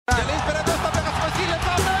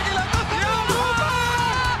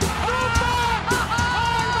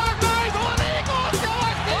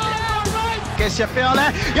Perez jääb peale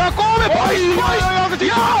ja Koome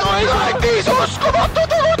mis uskumatu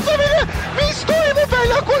tegutsemine, mis toimub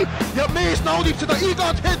väljakul ja mees naudib seda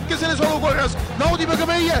igat hetke selles olukorras, naudime ka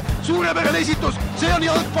meie, suurepärane esitus, see on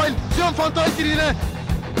jalgpall, see on fantastiline.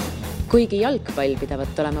 Kuigi jalgpall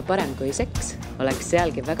pidavat olema parem kui seks, oleks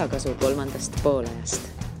sealgi väga kasu kolmandast poolajast.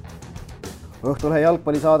 Õhtulehe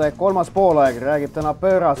jalgpallisaade kolmas poolaeg räägib täna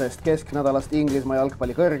pöörasest kesknädalast Inglismaa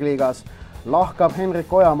jalgpalli kõrgliigas, lahkab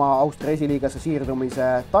Henrik Ojamaa Austria esiliigasse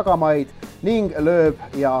siirdumise tagamaid ning lööb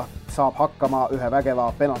ja saab hakkama ühe vägeva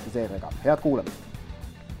penaltiseeriaga. Head kuulamist!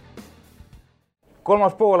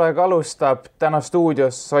 Kolmas poolaeg alustab täna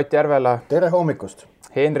stuudios Ott Järvela. Tere hommikust!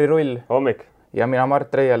 Henri Rull. Hommik! Ja mina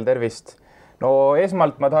Mart Reial, tervist! No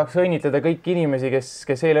esmalt ma tahaks õnnitleda kõiki inimesi,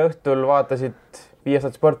 kes eile õhtul vaatasid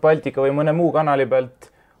Viasat Sport Baltica või mõne muu kanali pealt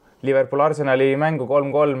Liverpool Arsenali mängu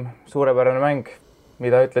 3-3, suurepärane mäng.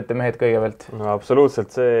 Mida ütlete mehed kõigepealt? No, absoluutselt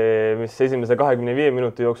see, mis esimese 25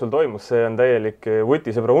 minuti jooksul toimus, see on täielik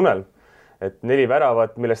vutisõbra unelm. Et 4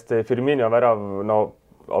 väravat, millest Firmino värav, no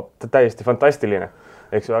täiesti fantastiline.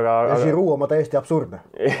 Eks ju, aga Giroud oma täiesti absurdne.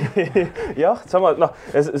 Jah, sama,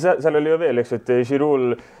 seal oli ju veel, eks ju, et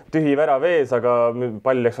Giroud tühi värav ees, aga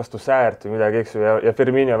pall läks vastu säärt või midagi, eks ju, ja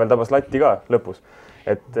Firmino veel tabas latti ka lõpus.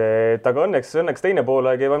 Aga õnneks teine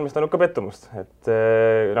poolaeg ei valmistanud ka pettumust.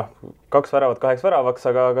 2 väravat 8 väravaks,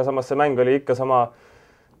 aga samas see mäng oli ikka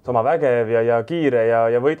sama vägev ja kiire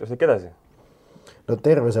ja võitluslik edasi. No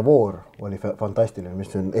terve see voor oli fantastiline, mis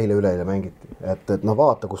eile üleeile mängiti.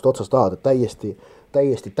 Vaata, kust otsast tahad, et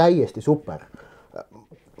täiesti super.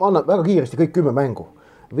 Anna väga kiiresti kõik 10 mängu.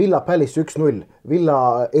 Villa Palace 1-0, Villa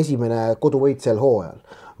esimene koduvõit sel hooajal.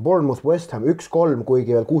 Bournemouth West Ham 1-3,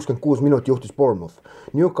 kuigi veel 66 minut juhtis Bournemouth.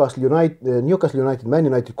 Newcastle United, Man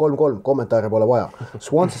United 3-3, kommentaare pole vaja.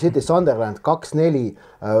 Swansea City Sunderland 2-4,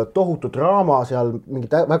 tohutu draama, seal mingi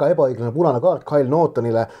väga ebaõiglane punane kaart Kyle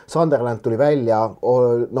Nortonile, Sunderland tuli välja,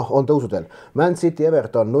 on tõusudel. Man City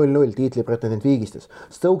Everton 0-0, tiitli pretendent viigistes.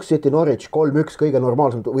 Stoke City Norwich 3-1, kõige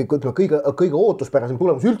normaalsem või kõige ootuspärasem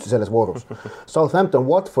tulemus üldse selles voorus. Southampton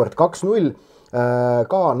Watford 2-0,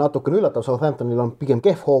 ka natukene üllatav, Southamptonil on pigem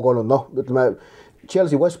kehv hoog olnud,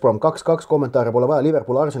 Chelsea West Brom 2-2, kommentaare pole vaja,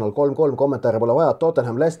 Liverpool Arsenal 3-3, kommentaare pole vaja,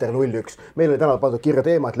 Tottenham Leicester 0-1. Meil oli täna pandud kirja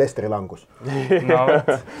teema, et Leicesteri langus.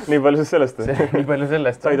 Nii palju sellest.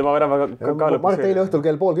 Said oma värava ka lõpuks. Mart eile õhtul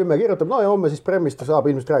kell 9:30 kirjutab, ja homme siis Premist saab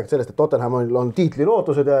ilmselt rääkida sellest, et Tottenham on tiitli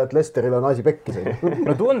lootused ja et Leicesteril on asi pekkis.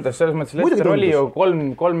 No tundus, selles mõttes Leicester oli ju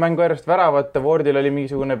 3 mängu järjest väravat, Wardil oli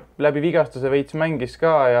mingisugune läbi vigastuse veits mängis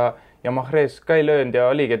ka ja Mahrez ka ei löönud ja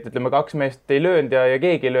oligi, et 2 meest ei löönud ja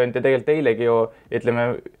keegi ei löönud ja tegelikult eilegi ju,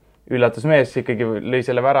 üllatusmees ikkagi lõi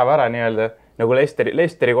selle värava ära nii-öelda nagu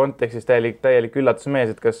Leicesteri kontekstis täielik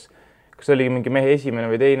üllatusmees, et kas oli mingi mehe esimene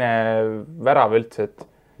või teine värav üldse, et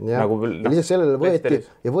lisaks sellele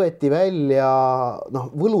võeti välja,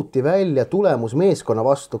 võluti välja tulemus meeskonna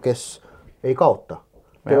vastu, kes ei kaota.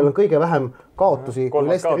 Kellel on kõige vähem kaotusi, kui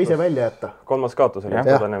Leicester ise välja jätta. 3. kaotus oli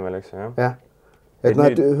Tottenhamil, eks ju. Jah.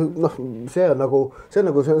 See on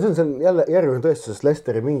jälle järgmine tõestus, sest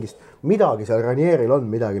Leicesteri midagi seal Ranieril on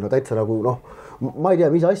midagi, täitsa ma ei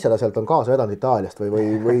tea, mis asja ta sealt on kaasa vedanud Itaaliast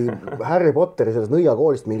või Harry Potteri selles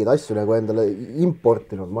nõiakoolist mingeid asju nagu endale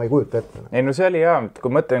importinud, ma ei kujuta ette. Ei, see oli hea,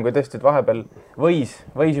 kui mõtlen, kui tõesti vahepeal võis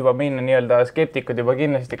juba minna nii-öelda skeptikud juba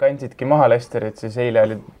kindlasti kandsidki maha Leicesterit, siis eile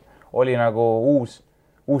oli nagu uus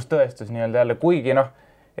tõestus nii-öelda jälle, kuigi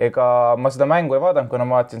ega ma seda mängu ei vaadanud, kuna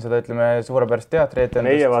ma vaatasin seda, suurepärast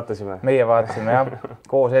teatrietendust. Meie vaatasime, jah.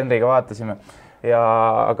 Koos Henriga vaatasime.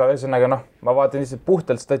 Aga ühesõnaga, ma vaatan lihtsalt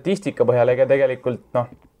puhtalt statistika põhjal, ega tegelikult,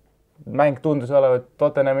 mäng tundus olevat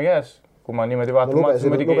Tottenhami käes, kui ma niimoodi vaatan. Ma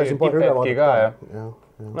muidugi tipphetki ka, jah.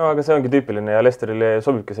 No aga see ongi tüüpiline ja Leicesterile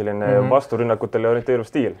sobibki selline vasturünnakutele orienteeruv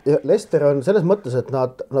stiil. Ja Leicester on selles mõttes, et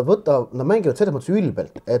nad mängivad selles mõttes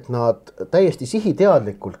ülbelt, et nad täiesti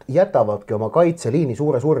sihiteadlikult jätavadki oma kaitseliini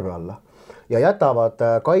suure surve alla ja jätavad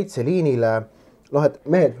kaitseliinile, et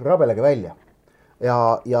mehed rabelege välja.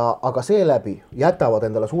 Aga seeläbi jätavad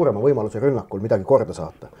endale suurema võimaluse rünnakul midagi korda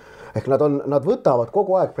saata. Ehk nad võtavad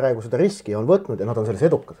kogu aeg praegu seda riski ja on võtnud ja nad on selles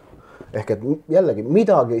edukad. Ehk et jällegi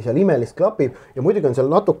midagi seal imelist klapib ja muidugi on seal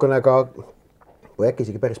natukene ka, või äkki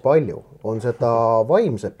isegi päris palju, on seda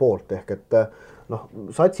vaimset poolt, ehk et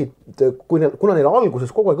satsid, kuna neil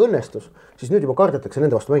alguses kogu aeg õnnestus, siis nüüd juba kardetakse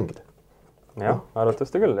nende vastu mängida. Jah,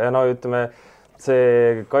 arvatavasti küll. Ja ütleme,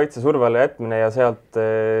 see kaitsesurvele jätmine ja sealt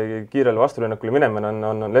kiirele vasturünnakule minemine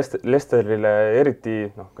on Leicesterile eriti,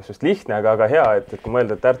 kas just lihtne, aga hea, et kui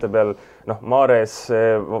mõelda, et äärte peal Mahrez,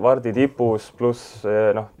 Vardi tipus pluss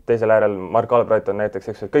teisel äärel Mark Albrighton näiteks,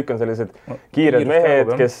 eks, kõik on sellised kiired mehed,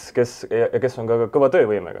 kes on ka kõva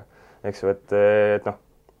töövõimega. eks ju, et noh,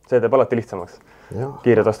 see teeb alati lihtsamaks.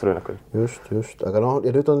 Kiired vasturünnakud. Just, aga noh,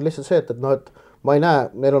 ja nüüd on lihtsalt see, et noh, et ma ei näe,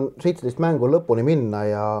 neil on 17 mängu lõpuni minna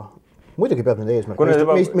ja muidugi peab nende eesmärk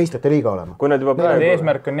meistrite liiga olema. Nende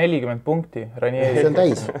eesmärk on 40 punkti. See on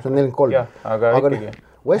täis, see on 43. aga ikkagi.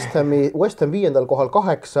 West Ham 5. kohal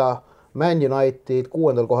 8, Man United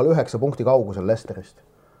 6. kohal 9 punkti kaugusel Leicesterist.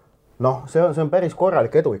 Noh, see on päris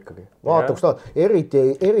korralik edu ikkagi. Vaata, kus ta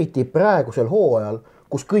eriti praegusel hooajal,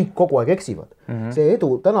 kus kõik kogu aeg eksivad. See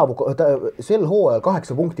edu sel hooajal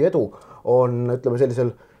 8 punkti edu on, ütleme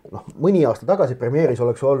sellisel, noh, mõni aasta tagasi premieris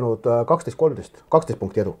oleks olnud 12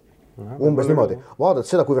 punkti edu. Umbes niimoodi. Vaadad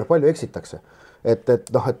seda, kuivõrd palju eksitakse. Et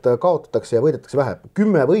kaotatakse ja võidetakse vähe.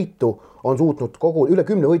 10 võitu on suutnud üle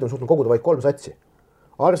 10 võitu on suutnud koguda vaid 3 satsi.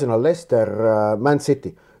 Arsenal, Leicester, Man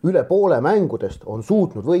City. Üle poole mängudest on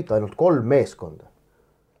suutnud võita ainult 3 meeskonda.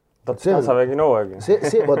 See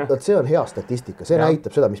on hea statistika, see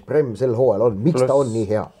näitab seda, mis Prem sel hooajal on, miks ta on nii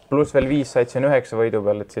hea. Pluss veel 5 satsi on 9 võidu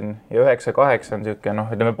peal, et siin ja 9-8 on siuke,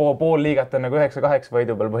 noh, ütleme pool liigat on nagu 9-8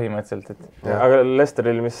 võidu peal põhimõtteliselt. Aga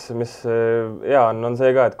Leicesteril, mis hea on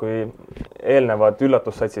see ka, et kui eelnevad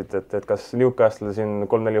üllatussatsid, et kas Newcastle siin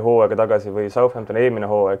 3-4 hooaega tagasi või Southampton eelmine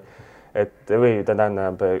hooaeg, või ta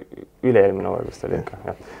tähendab üle-eelmine hooaeg, vist oli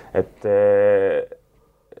ikka, et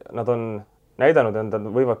nad on näidanud, et nad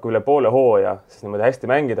võivad kui üle poole hooaja siis niimoodi hästi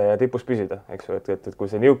mängida ja tipus püsida, eks ju, et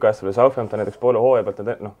kui see Newcastle või Southampton näiteks poole hooaja pealt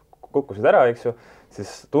kukkusid ära, eks ju,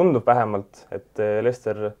 siis tundub vähemalt, et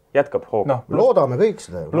Leicester jätkab hooga. No, loodame kõik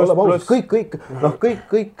seda.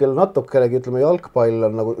 Kõik natukelegi, ütleme, jalgpall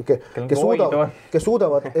on nagu, kes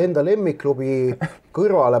suudavad enda lemmikklubi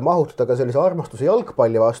kõrvale mahutada ka sellise armastuse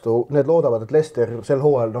jalgpalli vastu, need loodavad, et Leicester sel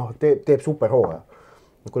hooajal teeb super hooaja.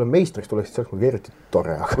 Kui meistriks tuleb, siis oleks mulle eriti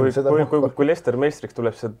tore. Kui Leicester meistriks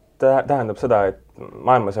tuleb, see tähendab seda, et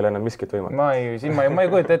maailmas ei ole enam miskit võimalik. Ma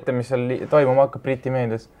ei kujuta ette, mis seal toimuma hakkab Briti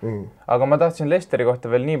meedias. Aga ma tahtsin Leicesteri kohta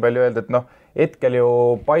veel nii palju öelda, et noh, hetkel ju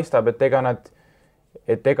paistab, et ega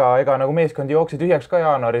nagu meeskond jooksid tühjaks ka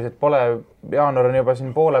jaanuaris, et jaanuar on juba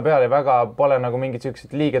siin poole peal ja väga pole nagu mingid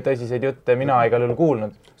sellised liiga tõsiseid jutte mina igal juhul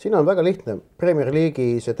kuulnud. Siin on väga lihtne. Premier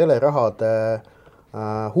League'i see telerahade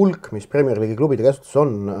hulk, mis Premier League'i klubide käsutus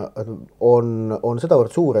on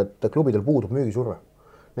sedavõrd suur, et klubidel puudub müügisurve.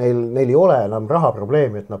 Neil ei ole enam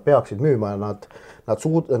rahaprobleemi, et nad peaksid müüma ja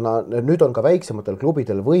nüüd on ka väiksematel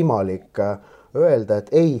klubidel võimalik öelda,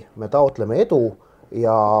 et ei, me taotleme edu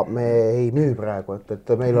ja me ei müü praegu,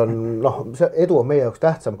 et meil on, see edu on meie jaoks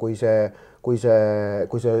tähtsam kui see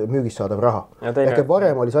müügist saadav raha. Ehk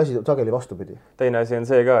varem oli see asi sageli vastupidi. Teine asi on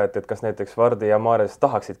see ka, et kas näiteks Vardi ja Mares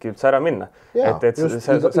tahaksidki üldse ära minna.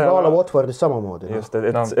 Igala Watfordis samamoodi. Just,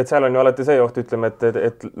 et seal on ju alati see oht, ütleme,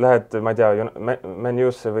 et lähed, ma ei tea, Man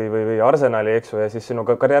U'sse või Arsenali, eks ju, ja siis sinu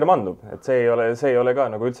karjäär mandub. Et see ei ole ka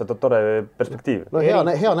nagu üldse tore perspektiiv. No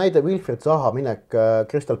hea näide Wilfried Zaha minek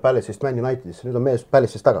Crystal Palace'ist Man Unitedisse, nüüd on mees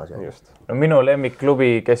Palace'ist tagasi. No minu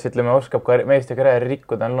lemmikklubi, kes ütleme, oskab meeste karjääri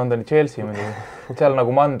rikkuda, on Londoni Chelsea. Seal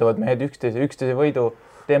nagu manduvad mehed üksteise võidu,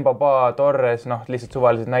 Demba Ba, Torres, lihtsalt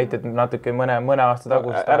suvalised näited natuke mõne aasta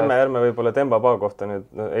tagust. Ärme võib-olla Demba Ba kohta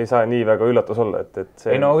nüüd ei saa nii väga üllatus olla, et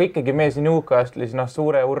see... Ei ikkagi mees Newcastle'is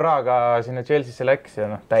suure hurraaga sinna Chelsea'sse läks ja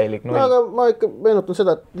täielik null. Aga ma ikka meenutan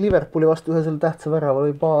seda, et Liverpooli vastu ühe selle tähtsa värava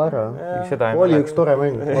oli Ba ära. Oli üks tore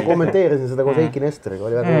mäng. Ma kommenteerisin seda koos Eiki Nestoriga,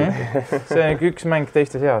 oli väga huvitav. See on üks mäng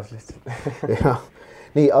teiste seas lihtsalt. Jah.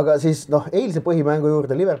 Nii, aga siis eilse põhimängu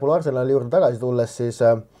juurde, Liverpool Arsenali juurde tagasi tulles, siis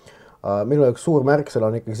minu jaoks suur märk seal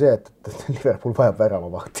on ikkagi see, et Liverpool vajab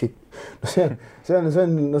väravavahti. See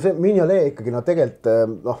Mignolet ikkagi,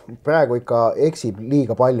 tegelikult praegu ikka eksib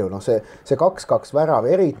liiga palju. See 2-2 värav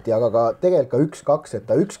eriti, aga ka tegelikult ka 1-2, et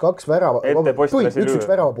ta 1-2 värava, 1-1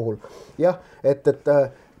 värava puhul. Jah, et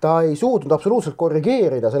ta ei suutnud absoluutselt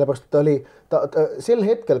korrigeerida, sellepärast, et sel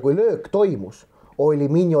hetkel, kui löök toimus, oli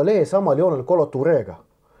Mignolet samal joonel Kolo Touréga.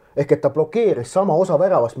 Ehk et ta blokeeris sama osa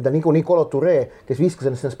väravast, mida nii Kolo Touré, kes viskas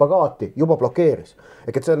ennast spagaati, juba blokeeris.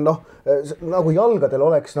 Ehk et see on nagu jalgadel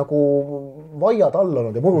oleks nagu vaiad all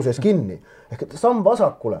olnud ja muru sees kinni. Ehk et samm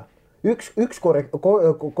vasakule, üks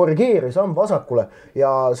korrigeeri samm vasakule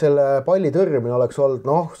ja selle palli tõrjumine oleks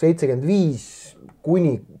olnud 75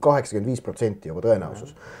 kuni 85% juba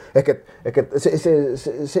tõenäosus. Ehk et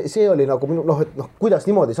see oli nagu kuidas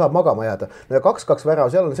niimoodi saab magama jääda. 2-2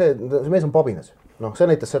 värav, seal on see mees on pabines. See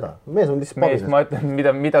näitas seda. Mees on lihtsalt pabines. Ma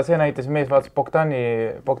ütlen, mida see näitas, mees vaatas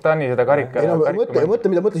Bogdani seda karika.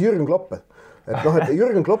 Mõtle, mida mõtles Jürgen Klopp. Et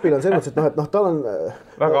Jürgen Kloppil on selles mõttes, et tal on,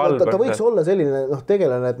 ta võiks olla selline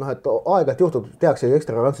tegelane, et aeg-ajalt juhtub, tehakse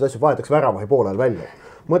ekstravagantseid asju, vahetakse väravahi poolel välja.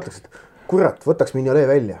 Mõtleks, et kurat, võtaks Mignolet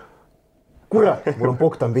välja. kurat, mul on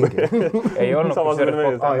Bogdan pingil. ei olnud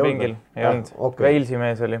Bogdan pingil, ei olnud. Walesi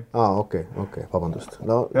mees oli. Okei, vabandust.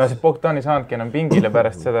 No see Bogdan ei saanudki enam pingile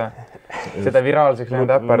pärast seda viraalseks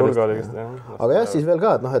läinud äppardust. Aga jah, siis veel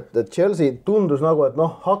ka, et Chelsea tundus nagu, et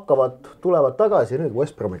tulevad tagasi nüüd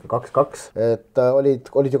West Bromiga 2-2. Et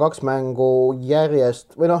olid ju 2 mängu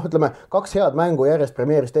järjest, või ütleme, 2 head mängu järjest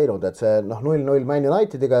Premieris teinud, et see 0-0 Man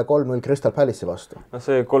Unitediga ja 3-0 Crystal Palace'i vastu.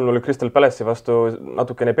 See 3-0 Crystal Palace'i vastu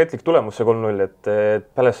natukene petlik tulemus, see 3-0,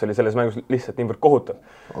 et Palace oli selles mängus lihtsalt niivõrd kohutav.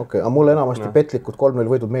 Okei, aga mulle enamasti petlikud 3-0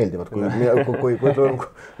 võidud meeldivad.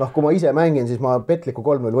 Kui ma ise mängin, siis ma petliku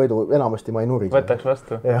 3-0 võidu enamasti ma ei nuri. Võtaks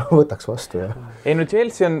vastu. Jah, võtaks vastu, jah. Ei, nüüd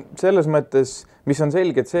Chelsea on selles mõttes, mis on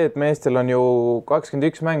selgelt see, et meestel on ju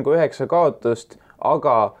 21 mängu 9 kaotust,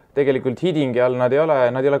 aga tegelikult Hidingi all nad ei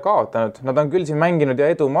ole kaotanud. Nad on küll siin mänginud ja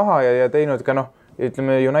edu maha ja teinud ka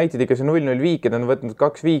ütleme Unitediga see 0-0 viik, et on võtnud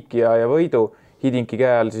 2 viiki ja võidu Hidingi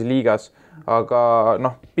käe all siis liigas, aga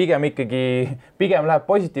pigem läheb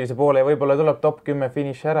positiivse poole ja võib-olla tuleb top 10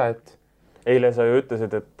 finiš ära, et eile sa ju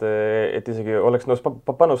ütlesid, et isegi oleks nõus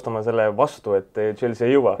panustama selle vastu, et Chelsea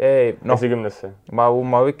ei jõua esikümnesse. Ma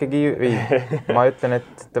ikkagi ma ütlen,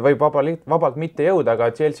 et ta võib vabalt mitte jõuda, aga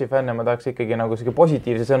Chelsea fänne ma tahaks ikkagi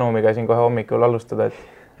positiivse sõnumiga siin kohe hommikul alustada,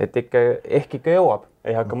 et ehk ikka jõuab.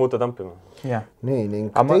 Ei hakka muuta tampima. Nii, ning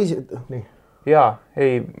teisi... Jaa,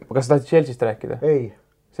 kas sa tahtsid Chelsea'st rääkida? Ei.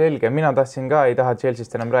 Selge, mina ei taha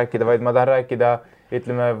Chelsea'st enam rääkida, vaid ma tahan rääkida,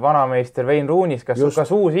 ütleme, vanameister Wayne Rooney'st,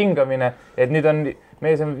 kas uus hingamine, et nüüd on,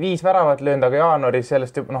 mees on 5 väravat löönud, aga jaanuaris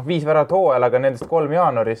sellest 5 väravat hooajal, aga nendest 3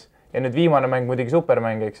 jaanuaris ja nüüd viimane mäng muidugi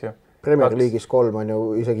supermäng, eks ju. Premier League'is 3 on ju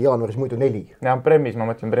isegi jaanuaris muidu 4. Ja, Premis, ma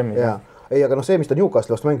mõtlen Premis. Ei, aga see, mis ta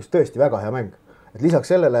Newcastle vastu mängis, tõesti väga hea mäng. Et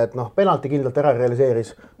lisaks sellele, et penalti kindlalt ära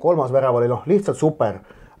realiseeris, 3. värav oli lihtsalt super.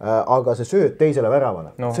 Aga see sööt teisele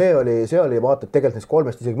väravale. See oli vaata, et tegelikult neist 3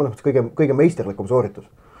 isegi mõnes mõttes kõige meisterlikum sooritus.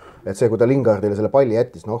 Et see, kui ta Lingardile selle palli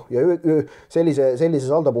jättis, ja sellise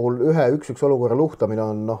saldo puhul 1-1 olukorra luhtamine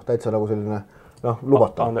on täitsa selline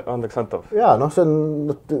lubatav. Andeks antav. Jaa, see on,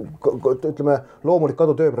 ütleme, loomulik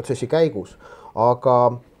kadu tööprotsessi käigus.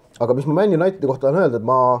 Aga mis ma Man Unitedi kohta tahan öelda, et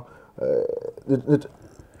ma nüüd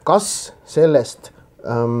kas sellest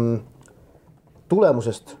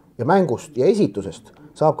tulemusest ja mängust ja esitusest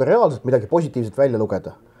saab ka reaalselt midagi positiivset välja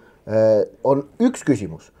lugeda. On üks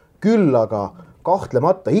küsimus, küll aga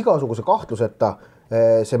kahtlemata, igasuguse kahtluseta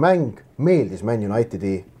see mäng meeldis Man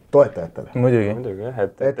Unitedi toetajatele. Muidugi, jah,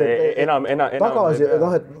 et enam tagasi,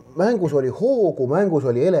 et mängus oli hoogu, mängus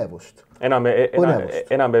oli elevust. Enam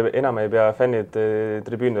ei pea fännid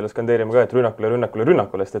tribüünile skandeerima ka, et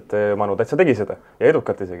rünnakule, sest et Manu täitsa tegi seda ja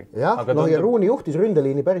edukalt isegi. Jah, ja Rooney juhtis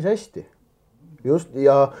ründeliini päris hästi. Just,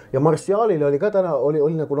 ja Martialil oli ka täna, oli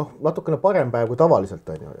natukene parem päev kui tavaliselt.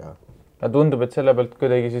 Ja tundub, et selle pealt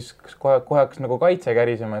kuidagi siis kohe hakkas kaitse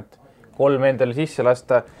kärisema, et 3 endale sisse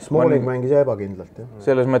lasta. Smalling mängis ebakindlalt.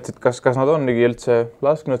 Selles mõttes, et kas nad on üldse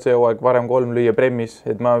lasknud see hooaeg varem 3 lüüa Premis,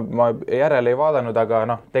 et ma järele ei vaadanud,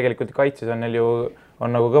 aga tegelikult kaitses on neil ju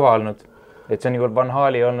on kõva olnud. Et see on Van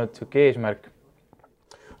Hali olnud siuke eesmärk.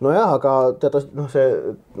 Nojah, aga teada, see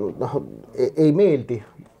ei meeldi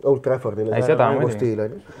Old Traffordile. Ei, seda stiil,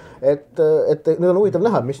 et nüüd on huvitav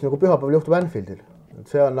näha, mis pühapäeval juhtub Anfieldil. Et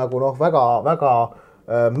see on väga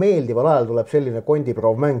meeldival ajal tuleb selline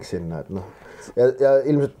kondiproov mäng sinna. Ja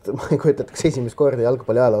ilmselt ma ei kujuta, et kas esimest korda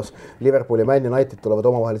jalgpalli ajaloos Liverpool ja Man United tulevad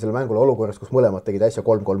omavahelisele mängule olukorras, kus mõlemad tegid äsja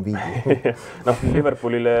 3-3 viigi.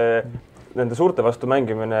 Liverpoolile nende suurte vastu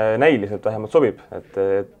mängimine näiliselt vähemalt sobib. Et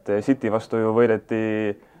City vastu ju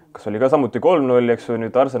võideti, kas oli ka samuti 3-0, eks ju,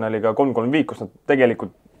 nüüd Arsenaliga 3-3 viik, kus nad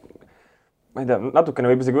tegelikult ma ei tea, natukene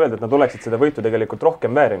võib isegi öelda, et nad oleksid seda võitu tegelikult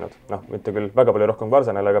rohkem väärinud. Mitte küll väga palju rohkem kui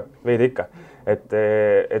Arsenal, aga veidi ikka. Et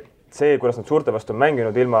see, kuidas nad suurte vastu on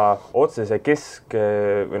mänginud ilma otsese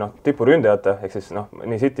või tipuründajata, ehk siis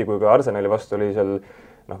nii City kui ka Arsenali vastu oli seal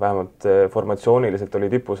vähemalt formatsiooniliselt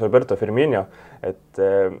oli tipus Roberto Firmino, et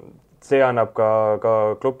see annab ka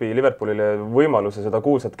Kloppi Liverpoolile võimaluse seda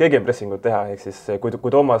kuulsat gegenpressingut teha, ehk siis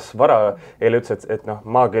kui Toomas Vara eile ütles, et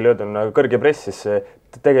maagil on kõrge press, siis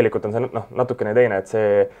tegelikult on see natukene teine, et see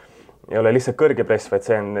ei ole lihtsalt kõrge press, vaid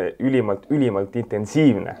see on ülimalt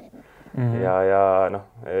intensiivne. Ja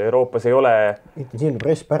Euroopas ei ole intensiivne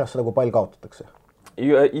press pärast seda, kui pall kaotatakse.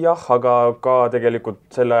 Jah, aga ka tegelikult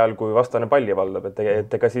sel ajal, kui vastane palli valdab,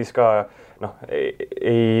 et ega siis ka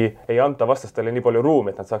ei anta vastastele nii palju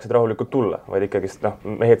ruumi, et nad saaksid rahulikult tulla, vaid ikkagi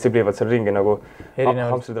mehed siblivad seal ringi nagu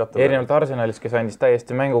erinevalt Arsenalist, kes andis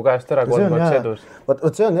täiesti mängu käest ära 3 edus.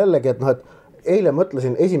 Võt see on jällegi, et eile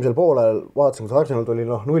mõtlesin, esimesel poolel vaatasin, kus Arsenal tuli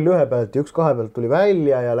 0-1 pealt ja 1-2 pealt tuli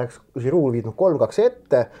välja ja läks Giroud viid 3-2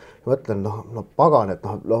 ette. Ja mõtlen, pagan, et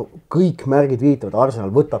kõik märgid viitavad,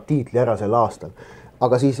 Arsenal võtab tiitli ära sel aastal.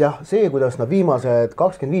 Aga siis jah, see, kuidas nad viimased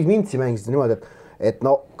 25 mintsi mängisid niimoodi, et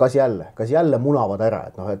kas jälle munavad ära,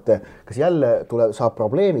 et kas jälle saab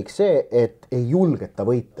probleemiks see, et ei julgeta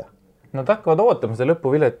võita. Nad hakkavad ootama seda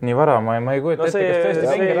lõpuvilet nii vara, ma ei kujuta ette, kas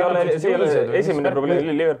tõesti see esimene probleem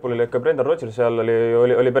Liverpoolil, ka Brendan Rodgers seal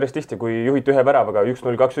oli päris tihti, kui juhiti ühe väravaga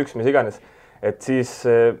 1-0, 2-1, mis iganes, et siis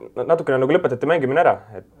natukene nagu lõpetati mängimine ära,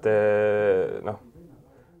 et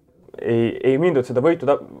ei mindud seda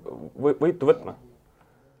võitu võtma.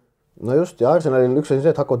 No just, ja Arsenalil üks on see,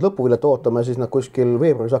 et hakkavad lõpuvilet ootama ja siis nad kuskil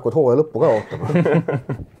veebruaris hakkavad hooaja lõppu ka ootama.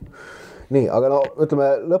 Nii, aga ütleme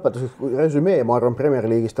lõpetuseks resümee, ma arvan Premier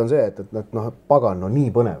League'ist on see, et pagan, nii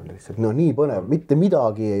põnev lihtsalt, nii põnev, mitte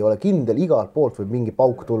midagi ei ole kindel, igalt poolt võib mingi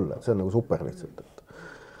pauk tulla, see on nagu super lihtsalt.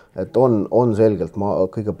 Et on selgelt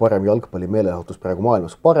kõige parem jalgpalli meelelahutus praegu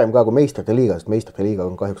maailmas, parem ka kui meistrite liiga, sest meistrite liiga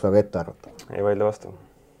on kahjuks väga ette arvata. Ei vaidle vastu.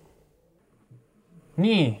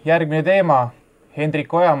 Nii, järgmine teema.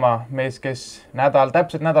 Hendrik Ojamaa, mees, kes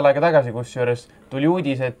täpselt nädal aega tagasi, kusjuures tuli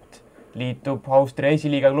uudis, et liitub Austria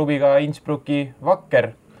esiliiga klubiga Innsbrucki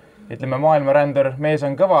Wacker. Ütleme, maailmarändor mees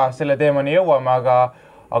on kõva, selle teemani jõuame, aga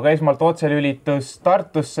esmalt otselülitus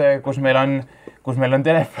Tartusse, kus meil on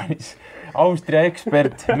telefonis Austria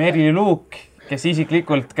ekspert Merili Luuk, kes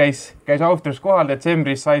isiklikult käis Austrias kohal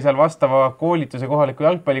detsembris, sai seal vastava koolituse kohaliku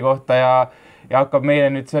jalgpalli kohta ja hakkab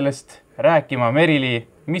meile nüüd sellest rääkima. Merili,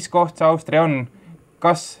 mis koht see Austria on?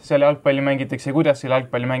 Kas seal jalgpalli mängitakse, kuidas seal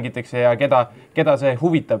jalgpalli mängitakse ja keda see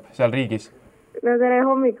huvitab seal riigis? No tere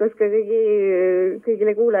hommikust ka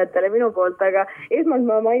kõigile kuulajatele minu poolt, aga esmalt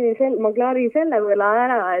ma klaarin selle võla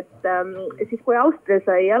ära, et siis kui Austria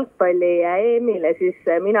sai jalgpalli EM-ile, siis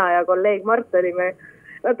mina ja kolleeg Mart olime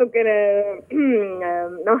natukene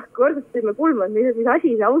kordatasime kulmad, mis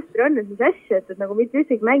asi see Austria on, et mis asja, et nagu mitte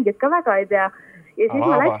ühtegi mängijat ka väga ei tea. Ja siis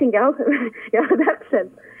ma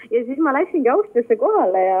läksingi Austriasse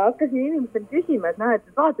kohale ja hakkasin inimestel küsima, et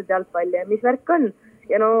vaatad jalgpalli ja mis värk on.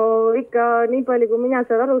 Ja ikka nii palju, kui mina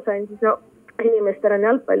seal aru sain, siis inimestel on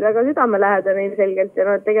jalgpall väga südamelähedane ilmselgelt ja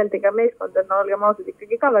tegelikult ega meeskond on, olgem ausad,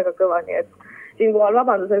 ikkagi ka väga kõva, nii et siinkohal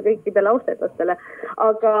vabandusel kõikidele austerlastele.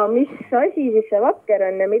 Aga mis asi siis see Wacker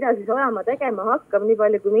on ja mida siis Ojamaa tegema hakkab, nii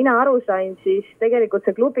palju kui mina aru sain, siis tegelikult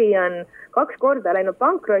see klubi on 2 korda läinud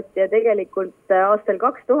pankrotti ja tegelikult aastal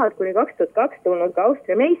 2000 kuni 2002 tulnud ka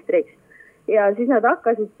Austria meistriks. Ja siis nad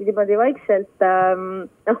hakkasid niimoodi vaikselt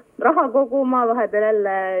raha koguma, vahepeal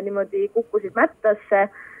jälle niimoodi kukkusid mättasse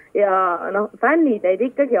ja fännid jäid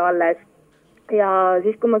ikkagi alles. Ja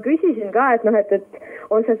siis kui ma küsisin ka, et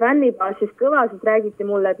on see fännibaas siis kõva, siis räägiti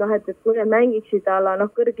mulle, et kui nad mängiksid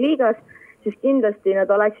kõrgliigas, siis kindlasti nad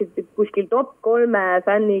oleksid kuskil top 3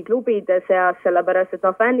 fänniklubide seas, sellepärast et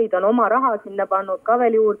fännid on oma raha sinna pannud ka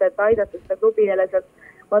veel juurde, et aidata seda klubi jälle sealt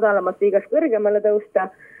madalamast liigast kõrgemale tõusta.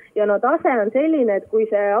 Ja tase on selline, et kui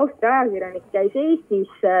see Austria ajakirjanik käis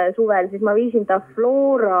Eestis suvel, siis ma viisin ta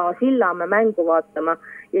Flora Sillamäe mängu vaatama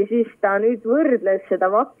ja siis ta nüüd võrdles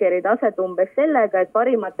seda Wackeri taset umbes sellega, et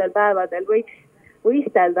parimatel päevadel võiks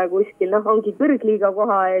võistelda kuskil, ongi kõrgliiga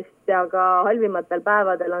koha eest ja ka halvimatel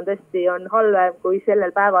päevadel on tõesti halvem, kui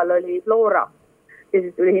sellel päeval oli Flora. Ja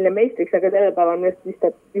siis tuli hiljem meistriks, aga sellel päeval vist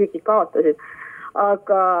isegi kaotasid.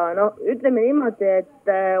 Aga ütleme niimoodi, et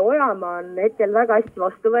Ojamaa on hetkel väga hästi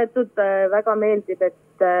vastu võetud, väga meeldib, et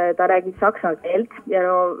ta räägib saksa keelt ja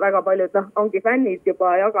väga paljud ongi fännid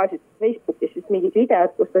juba jagasid Facebookis siis mingid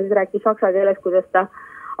videod, kus ta siis rääkis saksa keeles, kuidas ta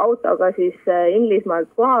autoga siis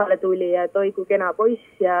Inglismaalt kohale tuli ja toi kui kena poiss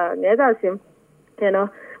ja nii edasi. Ja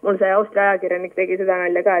mul see Austria ajakirjanik tegi seda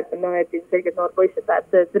nalja ka, et selgelt noor poiss, et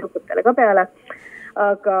läheb tüdrukutele ka peale.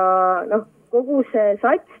 Aga kogu see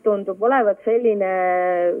sats tundub olevat selline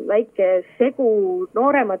väike segu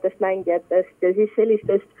noorematest mängijatest ja siis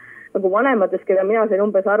sellistest nagu vanematest, keda mina sain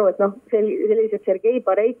umbes aru, et sellised Sergei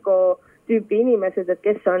Bareiko tüüpi inimesed, et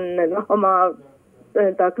kes on oma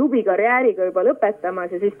klubi karjääriga juba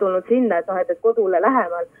lõpetamas ja siis tulnud sinna, et kodule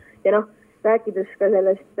lähemal. Ja rääkides ka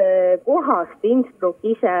sellest kohast, Innsbruck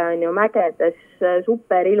ise on ju mägedes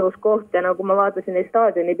super ilus koht ja nagu ma vaatasin neid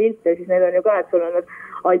staadioni pilte, siis need on ju ka, et sul on need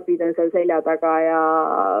alpid on seal selja taga ja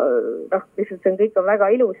lihtsalt see kõik on väga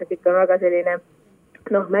ilus ja kõik on väga selline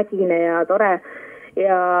mägine ja tore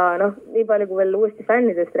ja nii palju kui veel uuesti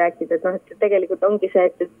fännidest rääkida, et tegelikult ongi see,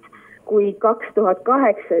 et kui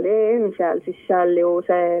 2008 oli EM seal, siis seal ju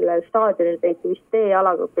selle staadionil peeti vist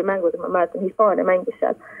D-alagrupi mängud, ma mäletan, Hispaania mängis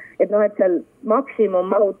seal. Et seal maksimum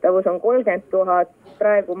mahutavus on 30 000,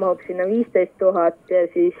 praegu mahub sinna 15 000 ja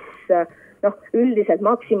siis noh, üldiselt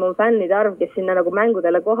maksimumfännide arv, kes sinna nagu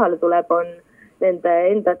mängudele kohale tuleb, on nende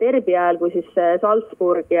enda derbi ajal, kui siis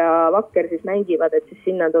Salzburg ja Wacker siis mängivad, et siis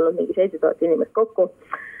sinna on tulnud mingi 7000 inimest kokku.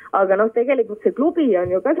 Aga noh, tegelikult see klubi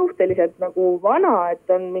on ju ka suhteliselt nagu vana, et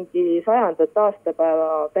on mingi 100. aastapäeva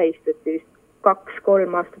tähistati vist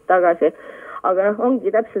 2-3 aastat tagasi. Aga noh,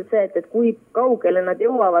 ongi täpselt see, et kui kaugele nad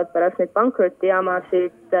jõuavad pärast neid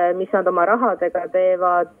pankrotijaamasid, mis nad oma rahadega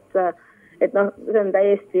teevad, et noh, see on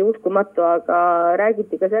täiesti uskumatu, aga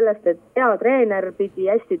räägiti ka sellest, et peatreener pidi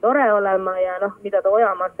hästi tore olema ja noh, mida ta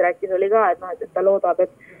Ojamaast rääkis, oli ka, et noh, et ta loodab,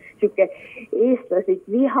 et siuke eestlaslik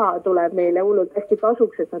viha tuleb neile hullult hästi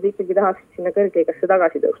kasuks, et nad ikkagi tahaksid sinna kõrgliigasse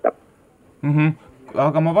tagasi tõusta.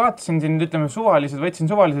 Aga ma vaatasin siin, ütleme, võtsin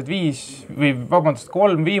suvalised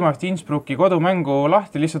 3 viimast Innsbrucki kodumängu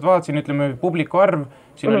lahti, lihtsalt vaatasin, ütleme, publiku arv,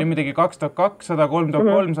 siin oli midagi 2200,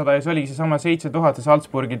 3300 ja see oligi seesama 7000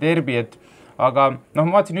 Salzburgi derbi, et aga noh,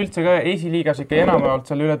 ma vaatasin üldse ka esiliigas ikka enamjaolt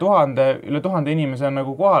seal üle 1000 inimese on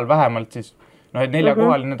nagu kohal vähemalt siis, noh, et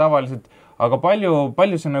 4-kohaline tavaliselt, aga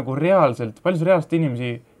palju see nagu reaalselt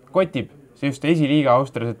inimesi kotib, see just esiliiga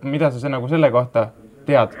Austrias, et mida sa nagu selle kohta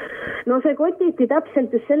tead? No see kotiti täpselt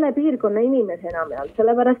just selle piirkonna inimese enamjaolt,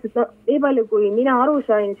 sellepärast, et no, nii palju kui mina aru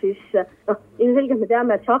sain, siis noh, ilmselgelt me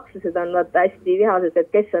teame, et sakslased on hästi vihased, et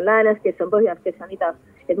kes on läänes, kes on põhjas, kes on idas.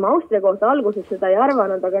 Et ma Austria kohta alguses seda ei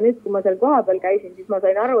arvanud, aga nüüd, kui ma seal kohapeal käisin, siis ma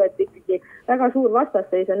sain aru, et ikkagi väga suur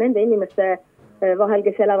vastasseis on nende inimeste vahel,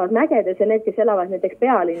 kes elavad mägedes ja need, kes elavad näiteks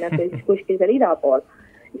pealinnas või siis kuskil seal ida pool.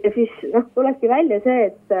 Ja siis noh, tulebki välja see,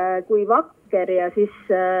 et kui Wacker ja siis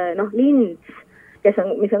noh, Linz,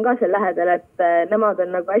 mis on ka seal lähedal, et nemad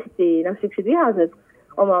on nagu hästi siuksed vihased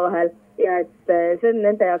omavahel ja et see on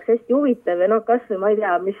nende jaoks hästi huvitav ja noh, kas või ma ei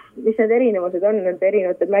tea, mis need erinevused on nende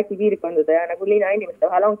erinevate mägipiirkondade ja nagu linna inimeste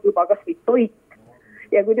vahel ongi juba kas või toit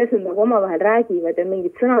ja kuidas nad nagu omavahel räägivad ja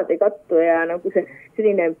mingid sõnad ei kattu ja nagu see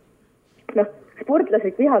selline noh,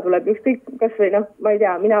 sportlaslik viha tuleb ükskõik kas või noh, ma ei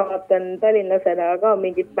tea, mina vaatan tallinlasena ka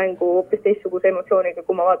mingit mängu hoopis teistsuguse emotsiooniga,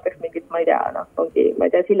 kui ma vaataks mingit, ma ei tea, noh, ongi, ma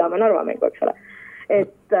ei tea, Sillamäe Narva mängu, eks ole.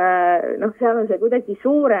 Et noh, seal on see kuidagi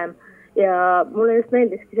suurem ja mulle just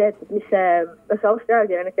meeldiski see, et mis see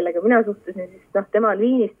austriaalkirjanik, kellega mina suhtusin, siis noh, tema on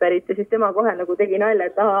Viinist pärit ja siis tema kohe nagu tegi nalja,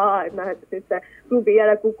 et et noh, et nüüd see klubi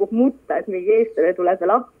jälle kukub mutta, et mingi eestlane tuleb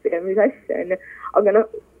veel appi ja mis asja, on ju. Aga noh,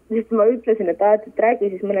 siis ma ütlesin, et räägi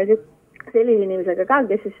siis mõne sellise inimesega ka,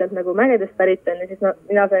 kes siis sealt nagu mägedest pärit on ja siis no,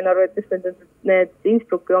 mina sain aru, et just need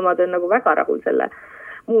Innsbrucki omad on nagu väga rahul selle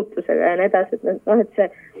muutusega ja nii edasi, et noh, et see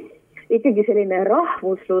ikkagi selline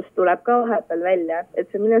rahvuslus tuleb ka vahepeal välja,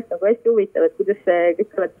 et see minust nagu hästi huvitav, et kuidas see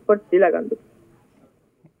kõik olete sporti üle kandub.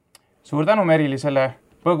 Suur tänu, Merili, selle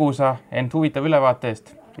põgusa, ent huvitav ülevaate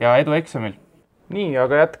eest ja edu eksamil. Nii,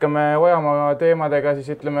 aga jätkame Ojamaa teemadega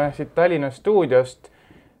siis ütleme siit Tallinna stuudiost.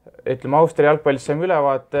 Ütleme, Austria jalgpallist saime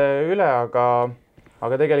ülevaate üle, aga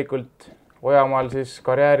tegelikult Ojamaal siis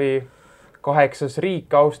karjääri 8.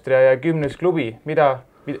 riik Austria ja 10. klubi,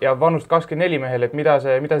 ja vanust 24 mehel, et mida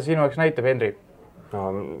see sinu jaoks näitab, Henri?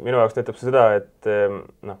 No, minu jaoks näitab see seda, et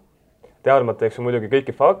noh, teadmata eks muidugi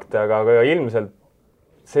kõiki fakte, aga ilmselt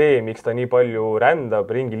see, miks ta nii palju rändab,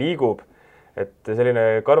 ringi liigub, et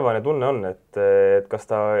selline karvane tunne on, et kas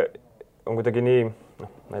ta on kuidagi nii,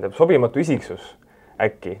 ma ei tea, sobimatu isiksus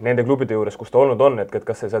äkki nende klubide juures, kus ta olnud on, et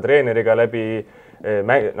kas see saa treeneriga läbi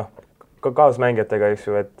kaasmängijatega, eks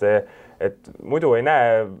ju, et muidu ei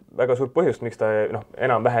näe väga suurt põhjust, miks ta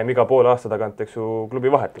enam-vähem iga poole aasta tagant, eks ju, klubi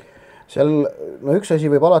vahetab. Seal, üks asi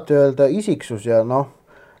võib alati öelda isiksus ja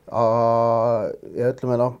ja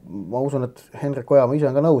ütleme, ma usun, et Hendrik Ojamaa ise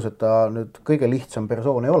on ka nõus, et ta nüüd kõige lihtsam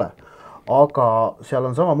persoon ei ole. Aga seal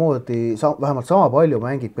on samamoodi, vähemalt sama palju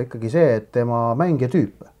mängib ikkagi see, et tema mängija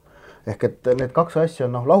tüüp. Ehk et need kaks asja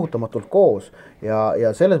on lahutamatult koos ja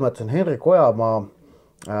selles mõttes on Hendrik Ojamaa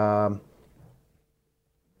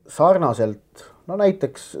sarnaselt,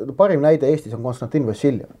 näiteks parim näide Eestis on Konstantin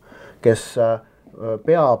Vassiljev, kes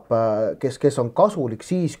on kasulik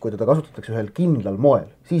siis, kui teda kasutatakse ühel kindlal moel,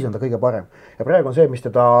 siis on ta kõige parem. Ja praegu on see, mis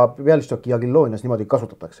teda Bialystoki ja Agilloonias niimoodi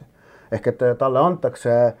kasutatakse. Ehk et talle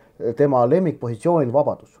antakse tema lemmikpositsioonil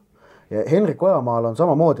vabadus. Ja Hendrik Ojamaal on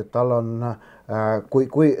samamoodi, et tal on,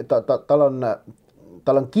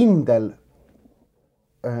 tal on kindel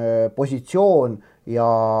positsioon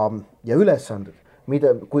ja ülesanded.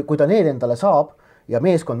 Kui ta need endale saab ja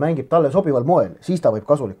meeskond mängib talle sobival moel, siis ta võib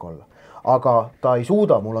kasulik olla. Aga ta ei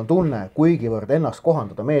suuda, mul on tunne, kuigivõrd ennast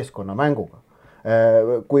kohandada meeskonna mänguga.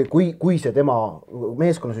 Kui see tema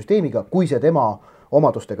meeskonnasüsteemiga, kui see tema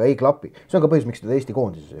omadustega ei klapi. See on ka põhjus, miks teda Eesti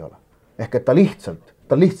koondises ei ole. Ehk et ta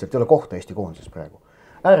lihtsalt ei ole kohta Eesti koondises praegu.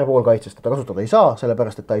 Äärepoolkaitsest ta kasutada ei saa,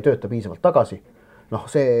 sellepärast et ta ei tööta piisavalt tagasi. noh,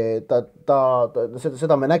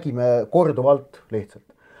 seda me nägime korduvalt lihtsalt.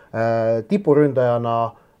 Tipuründajana,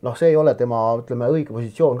 noh, see ei ole tema, ütleme, õige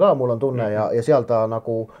positsioon ka, mul on tunne ja seal ta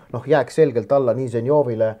nagu, noh, jääks selgelt alla nii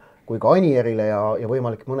Zenjovile kui ka Anierile ja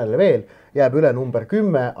võimalik mõnele veel, jääb üle number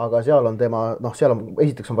 10, aga seal on tema, noh, seal on,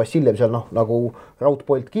 esiteks on Vassiljev seal, noh, nagu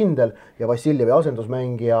raudpolt kindel ja Vassiljevi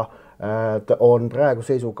asendusmängija on praegu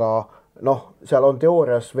seisuga, noh, seal on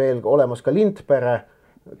teoorias veel olemas ka Lindpere,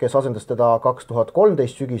 kes asendas teda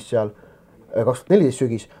 2013 sügis seal, 2014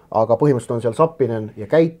 sügis, aga põhimõtteliselt on seal Sappinen ja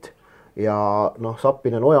Käit ja noh,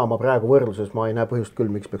 Sappinen Ojamaa praegu võrdluses, ma ei näe põhjust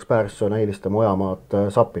küll, miks peaks Pärson eelistama Ojamaad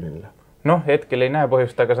Sappinenile. Noh, hetkel ei näe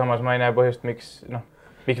põhjust, aga samas ma ei näe põhjust, miks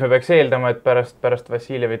me peaks eeldama, et pärast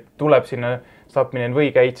Vassiljevit tuleb sinna Sappinen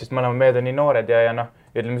või Käit, sest mõlemad mehed on nii noored ja noh,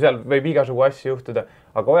 ütleme, seal võib igasugu asju juhtuda,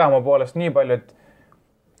 aga Ojamaa poolest nii palju, et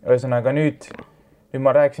ühesõnaga nüüd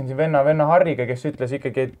ma rääkisin siin venna Harriga, kes ütles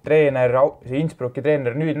ikkagi, et treener, see Innsbrucki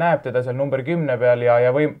treener nüüd näeb teda seal number 10 peal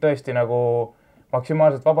ja võib tõesti nagu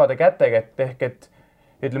maksimaalselt vabade kätega, ehk et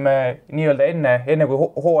ütleme nii-öelda enne kui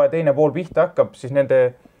hooaja teine pool pihta hakkab, siis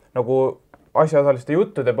nende nagu asjaosaliste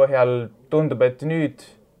juttude põhjal tundub, et nüüd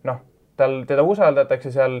noh, teda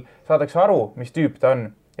usaldatakse seal, saadakse aru, mis tüüp ta on,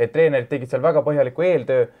 et treenerid tegid seal väga põhjaliku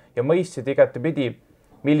eeltöö ja mõistsid igatepidi,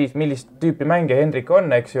 millist tüüpi mängija Hendrik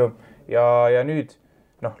on, eks ju, ja nüüd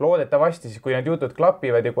noh, loodetavasti siis, kui need jutud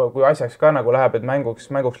klapivad ja kui asjaks ka nagu läheb, et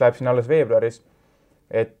mänguks läheb siin alles veebruaris,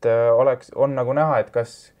 et on nagu näha, et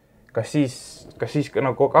kas siis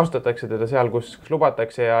nagu kasutatakse teda seal, kus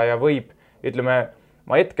lubatakse ja võib, ütleme,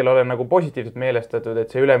 ma hetkel olen nagu positiivselt meelestatud, et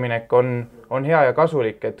see üleminek on hea ja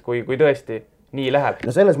kasulik, et kui tõesti nii läheb.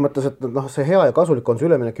 No selles mõttes, et noh, see hea ja kasulik on see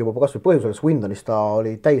üleminek juba kas või põhjusel, Swindonis ta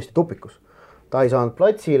oli täiesti tupikus. Ta ei saanud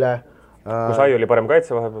platsile. Kus Ai oli parem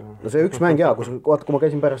kaitse vahepeal? No see üks mäng jah, kui ma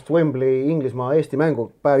käisin pärast Wembley Inglismaa Eesti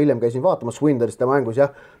mängu, päev hiljem käisin vaatamas Swindonist ja mängus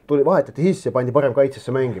jah, vahetati sisse ja pandi parem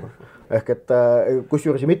kaitsesse mängima. Ehk et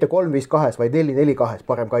kusjuures mitte 3-5-2, vaid 4-4-2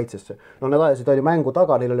 parem kaitsesse. No need ajasid oli mängu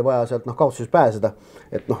taga, neil oli vaja sealt kaotuses pääseda.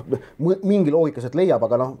 Et noh, mingi loogika sealt leiab,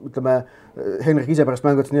 aga noh, ütleme, Henrik ise pärast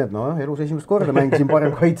mängu ütles nii, et no elus esimest korda mängisin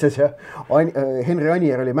parem kaitses ja Henri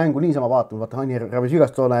Anier oli mängu niisama vaatanud, vaata Anier ravis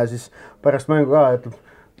vigastoona ja siis pärast mängu ka, et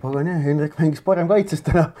aga jah, Henrik mängis parem kaitsest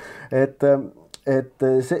täna, et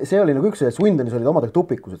see oli nagu üks, et Swindonis olid omadega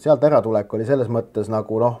tupikus, et sealt äratulek oli selles mõttes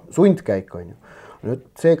nagu noh, sundkäik on ju. Nüüd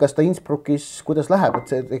see, kas ta Innsbruckis, kuidas läheb, et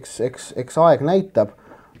see eks aeg näitab,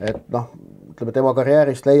 et noh, ütleme tema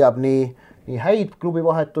karjäärist leiab nii häid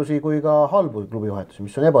klubivahetusi kui ka halbu klubivahetusi,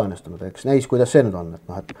 mis on ebaõnnestunud, eks näis, kuidas see nüüd on,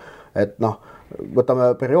 et noh, võtame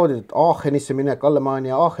perioodid, Aachenisse minek,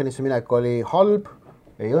 Alemannia Aachenisse minek oli halb,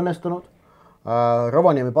 ei õnnestunud.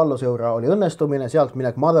 Rovaniemi pallosõura oli õnnestumine, sealt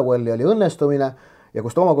minek Motherwelli oli õnnestumine ja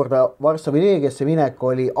kust omakorda Varssavi Leegiasse minek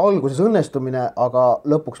oli alguses õnnestumine, aga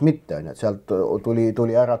lõpuks mitte, on ju, et sealt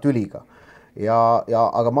tuli ära tüliga.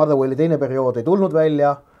 Aga Motherwelli teine periood ei tulnud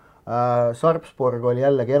välja, Sarpsborg oli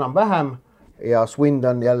jällegi enam-vähem ja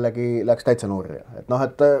Swindon jällegi läks täitsa nurja. Et noh,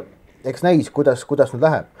 et eks näis, kuidas nüüd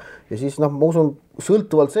läheb. Ja siis noh, ma usun,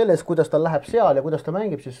 sõltuvalt sellest, kuidas ta läheb seal ja kuidas ta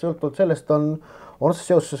mängib, siis sõltuvalt sellest on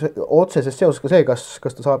otseses seoses ka see, kas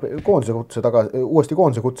ta saab koondise kutse uuesti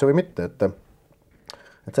koondise kutse või mitte. Et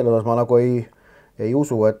selles osas ma nagu ei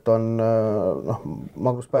usu, et on noh,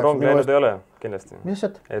 Magnus Pärson. Rong läinud ei ole, kindlasti. Mis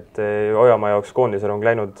et? Et Ojamaa jaoks koondise rong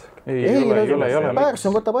läinud. Ei ole.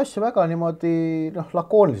 Pärson võtab asja väga niimoodi noh,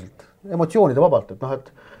 lakooniliselt, emotsioonide vabalt, et noh,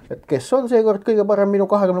 et kes on seekord kõige parem minu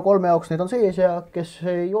 23 jaoks, need on sees ja kes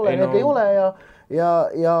ei ole, need ei ole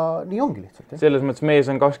ja nii ongi lihtsalt. Selles mõttes mees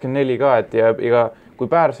on 24 ka, et ja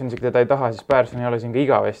kui Pärson teda ei taha, siis Pärson ei ole siin ka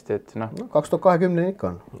igavesti, et noh. 2020 ikka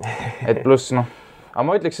on. Et pluss noh, aga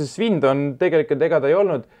ma ütleks, et Swindon tegelikult ega ta ei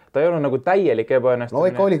olnud nagu täielik ebaõnnestumine. No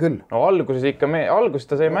ikka oli küll. No alguses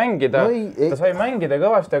ta sai mängida, ta sai mängida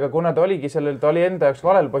kõvasti, aga kuna ta oligi ta oli enda jaoks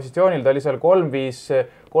valel positsioonil, ta oli seal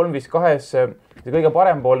 3-5-2 kõige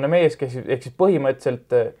parempoolne mees, kes ehk siis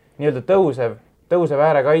põhimõtteliselt nii-öelda tõusev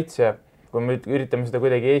äärekaitsja, kui me üritame seda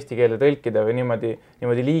kuidagi eesti keelde tõlkida või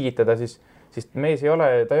niimoodi liigitada, siis mees ta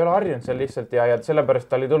ei ole harjunud seal lihtsalt ja sellepärast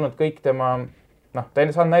ta oli tulnud kõik tema, noh, ta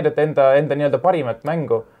ei saanud näidata enda nii-öelda parimat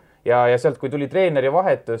mängu ja sealt, kui tuli treeneri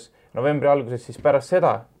vahetus novembri alguses, siis pärast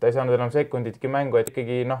seda ta ei saanud enam sekunditki mängu, et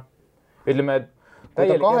ikkagi noh, ütleme,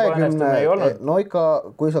 täielik ebaõnnestumine ei olnud. No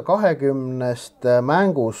ikka, kui sa 20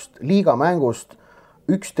 mängust, liiga mängust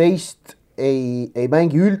 11 ei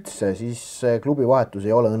mängi üldse, siis klubi vahetus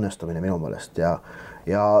ei ole õnnestumine minu meelest ja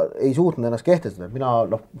ei suutnud ennast kehtestada.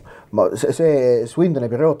 See Swindoni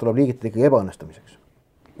periood tuleb liigitada ikkagi ebaõnnestumiseks.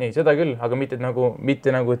 Nii, seda küll, aga mitte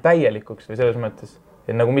nagu täielikuks või selles mõttes.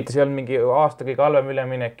 et nagu mitte see on mingi aasta kõige halvem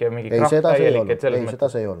üleminek ja mingi krahv täielik, et selles mõttes. Seda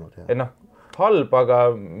see ei olnud. Et noh, halb, aga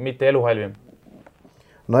mitte elu halvim.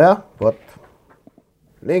 Nojah, vot.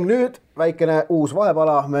 Ning nüüd väikene uus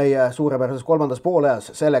vahepala meie suurepärases kolmandas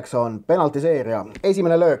pooleas. Selleks on penaltiseeria.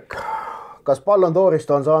 Esimene löök. Kas Ballon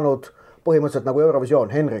d'Orist on saanud põhimõtteliselt nagu Eurovisioon?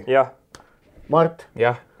 Henri? Jah. Mart?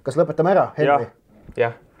 Jah. Kas lõpetame ära? Henri?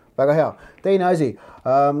 Jah. Väga hea. Teine asi,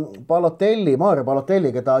 Mario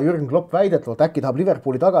Balotelli, keda Jürgen Klopp väidetavalt äkki tahab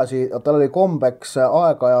Liverpooli tagasi, tal oli kombeks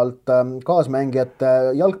aeg-ajalt kaasmängijate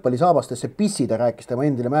jalgpallisaabastesse pissida, rääkis tema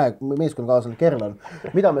endine meeskonnakaaslane Kerlan.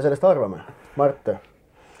 Mida me sellest arvame, Mart?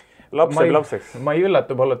 Lapseks. Ma ei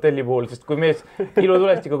üllatu Balotelli puhul, sest kui mees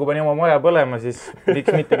ilutulestikuga pani oma maja põlema, siis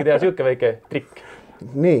miks mittegi teha siuke väike trikk.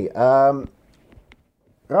 Nii,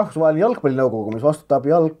 Rahvusvaheline jalgpallinõukogu, mis vastutab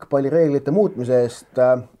jalgpallireeglite muutmise eest,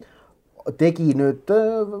 tegi nüüd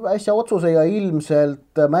äsja otsuse ja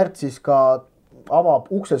ilmselt märtsis ka avab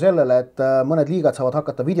ukse sellele, et mõned liigad saavad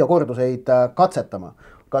hakata videokorduseid katsetama.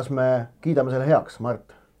 Kas me kiidame selle heaks,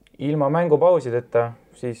 Mart? Ilma mängupausideta,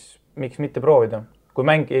 siis miks mitte proovida, kui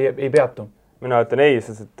mäng ei peatu? Mina ütlen ei,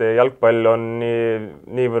 sest et jalgpall on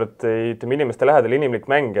niivõrd inimeste lähedal inimlik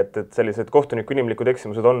mäng, et sellised kohtuniku inimlikud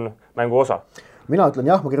eksimused on mängu osa. Mina ütlen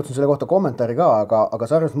jah, ma kirjutasin selle kohta kommentaari ka, aga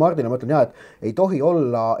sarjast Mardile ma ütlen jah, et ei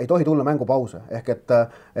tohi tulla mängupause. Ehk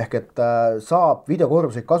et saab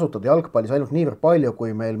videokorduseid kasutada jalgpallis ainult niivõrd palju,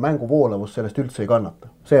 kui meil mänguvoolavus sellest üldse ei kannata.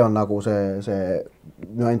 See on nagu see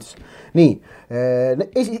nüanss. Nii,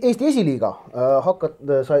 Eesti esiliiga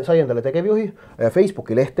sai endale tegevjuhi,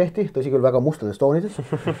 Facebooki leht tehti, tõsi küll väga mustades toonides.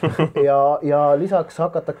 Ja lisaks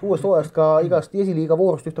hakatakse uuest hooajast ka igast esiliiga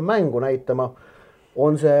voorust ühte mängu näitama.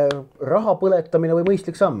 On see raha põletamine või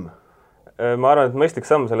mõistlik samm? Ma arvan, et mõistlik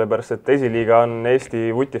samm, sellepärast, et esiliiga on Eesti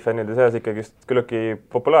vutifännide seas ikkagi küllaltki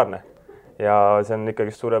populaarne. Ja see on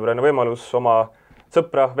ikkagi suurepärane võimalus oma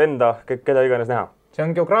sõpra, venda, keda iganes näha. See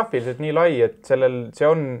on geograafiliselt nii lai, et sellel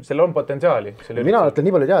on potentsiaali. Mina ütlen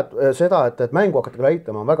nii palju tead seda, et mängu hakata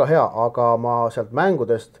näitama on väga hea, aga ma sealt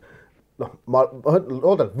mängudest, ma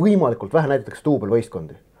loodan, et võimalikult vähe näidatakse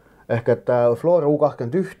duubelvõistkondi. Ehk et Flora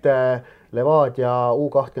U21, Levadia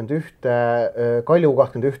U21, Kalju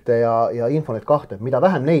U21 ja Infonet 2, mida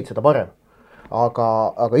vähem neid, seda parem.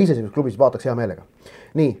 Aga iseseisvusklubis vaataks hea meelega.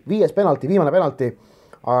 Nii, viimane penalti.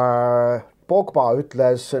 Pogba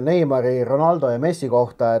ütles Neymari, Ronaldo ja Messi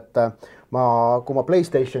kohta, et kui ma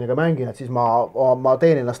PlayStationiga mängin, et siis ma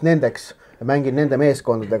teen ennast nendeks ja mängin nende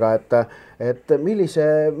meeskondadega, et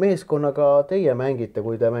millise meeskonnaga teie mängite,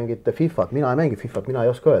 kui te mängite FIFAt? Mina ei mängi FIFAt, mina ei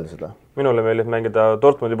oska öelda seda. Minule meeldib mängida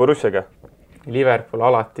Dortmundi Borussiaga. Liverpool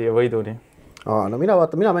alati ja võiduni. No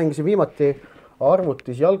mina mängisin viimati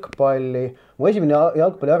arvutis jalgpalli. Mu esimene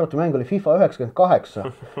jalgpalli arvutimäng oli FIFA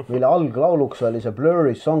 98, mille alglauluks oli see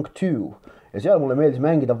Blurry Song 2. Ja seal mulle meeldis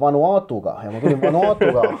mängida Vanuatuga ja ma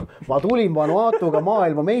tulin Vanuatuga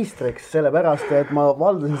maailma meistriks, sellepärast, et ma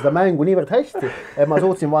valdasin seda mängu niivõrd hästi, et ma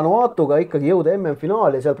suutsin Vanuatuga ikkagi jõuda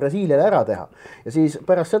MM-finaali ja seal Brasiiliale ära teha. Ja siis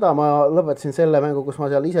pärast seda ma lõpetasin selle mängu, kus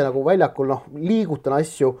ma seal ise nagu väljakul liigutan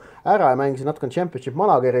asju ära ja mängisin natuke Championship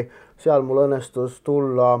Manageri. Seal mul õnnestus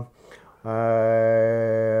tulla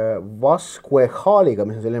Vasquehaliga,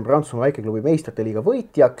 mis on selline Prantsusmaa väikeklubi meistrite liiga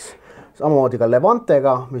võitjaks. Samamoodi ka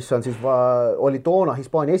Levantega, mis on siis oli toona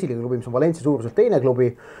Hispaania esiliiga klubi, mis on Valencia suuruselt teine klubi.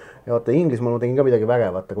 Ja vaata, Inglismaal ma tegin ka midagi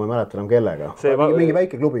vägevat, aga ma ei mäleta enam kellega. Mingi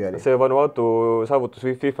väike klubi oli. See Vanuatu saavutus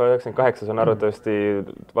FIFA 98 on arvatavasti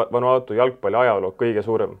Vanuatu jalgpalli ajaloo kõige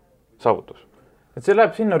suurem saavutus. Et see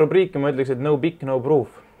läheb sinna rubriiki, ma ütleks, et no pick, no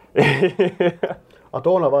proof. Aga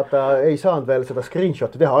toona vaata ei saanud veel seda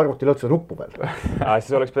screenshoti teha, arvutil ootsa nuppu veel.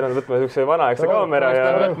 Siis oleks pidanud võtma niisuguse vanaegse kaamera ja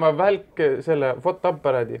võtma välk selle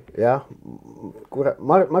fotoaparaadi. Jah,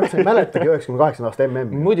 ma ei mäletagi 98 aasta MM.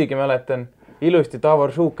 Muidugi mäletan. Ilusti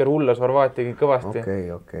Tavor Šuker hullas Horvaatiagi kõvasti.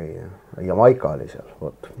 Okei. Ja Maika oli seal.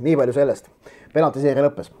 Nii palju sellest. Penaltiseeria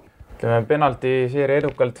lõppes. Penaltiseeria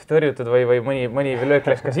edukalt tõrjutud või mõni löök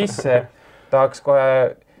läks ka sisse. Tahaks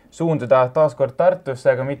kohe suunduda taaskord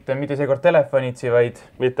Tartusse, aga mitte seekord telefonitsi, vaid...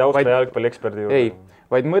 Mitte Austria jalgpalli-eksperdi juurde. Ei,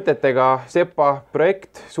 vaid mõtetega Sepa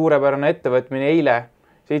projekt, suurepärane ettevõtmine eile,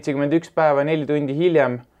 71 päeva, 4 tundi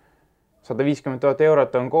hiljem, 150 000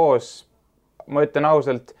 eurot on koos. Ma ütlen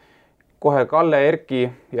ausalt, kohe Kalle, Erki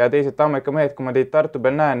ja teised Tammeka mehed, kui ma teid Tartu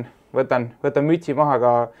peal näen, võtan mütsi maha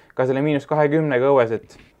ka selle -20 õues,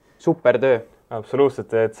 et super töö.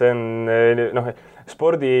 Absoluutselt, et see on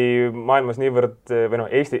spordimaailmas niivõrd, või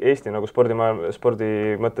Eesti nagu spordi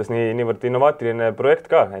mõttes niivõrd innovaatiline projekt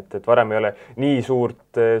ka, et varem ei ole nii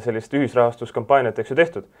suurt sellist ühisrahastuskampaaniat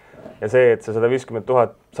tehtud. Ja see, et see 150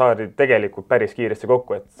 000 saadi tegelikult päris kiiresti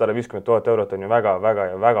kokku, et 150 000 eurot on ju väga, väga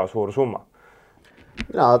ja väga suur summa.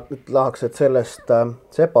 mina tahaks, et sellest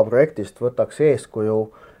Sepa projektist võtaks eeskuju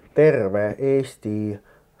terve Eesti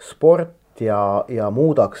sport ja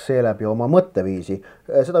muudaks seeläbi oma mõtteviisi.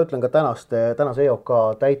 Seda ütlen ka tänase EOK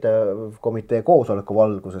täitekomitee koosoleku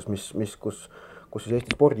valguses, kus siis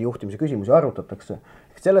Eesti spordijuhtimise küsimusi arutatakse.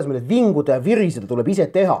 Selles meeles vinguda ja viriseda tuleb ise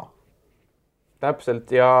teha.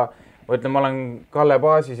 Täpselt ja ma olen Kalle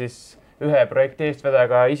Paasi siis ühe projekti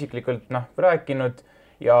eestvedajaga isiklikult rääkinud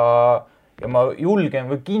ja ma julgen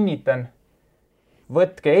või kinnitan,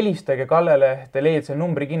 võtke, helistage Kallele, te leiad selle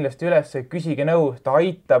numbri kindlasti üles, küsige nõu, ta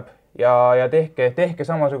aitab ja tehke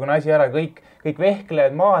samasugune asi ära, kõik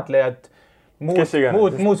vehklejad, maadlejad,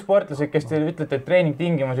 muud sportlased, kes te ütlete, et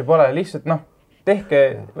treeningtingimusi pole, lihtsalt tehke,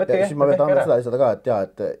 võtke. Siis ma tahan seda lisada ka,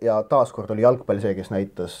 et taaskord oli jalgpall see, kes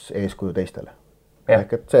näitas eeskuju teistele.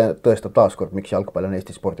 Ehk et see tõestab taaskord, miks jalgpall on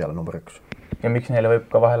Eesti spordiala number 1. Ja miks neile võib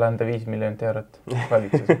ka vahel anda 5 miljonit eurot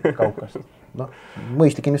valitsus kaukast?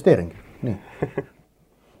 Mõistlik investeering, nii.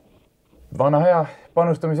 Vana hea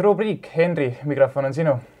panustamisrubriik. Henri, mikrofon on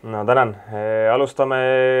sinu. No tänan. Alustame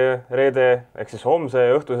reede, ehk siis homse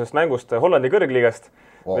õhtusest mängust Hollandi kõrgliigast,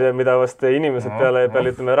 mida vast inimesed peale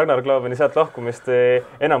ütleme Ragnar Klaveni sealt lahkumist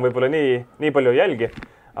enam võib-olla nii palju jälgi.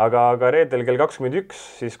 Aga reedel kell 21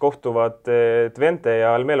 siis kohtuvad Twente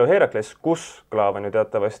ja Almelo Herakles, kus Klavan ju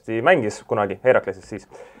teatavasti mängis kunagi Herakleses siis.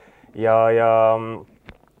 Ja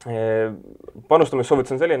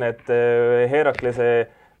panustamissoovitus on selline, et Heraklese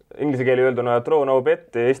inglise keeli öelduna throw no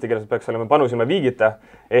bet, eesti keeles peaks olema panus ilma viigita,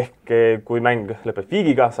 ehk kui mäng lõpeb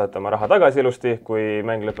viigiga, saate oma raha tagasi ilusti, kui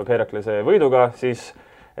mäng lõpeb Heraklese võiduga, siis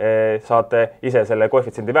saate ise selle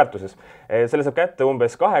koefitsiendi väärtuses. Selle saab kätte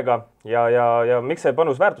umbes 2 ja miks see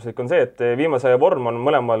panus väärtuslik on see, et viimase aja vorm on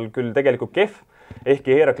mõlemal küll tegelikult kehv,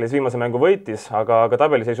 ehkki Herakles viimase mängu võitis, aga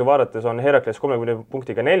tabeliseisu vaadates on Herakles 30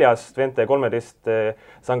 punktiga 4, Twente 13,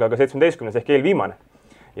 Sangaga 17 ehk eelviimane.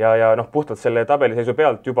 Ja puhtalt selle tabeliseisu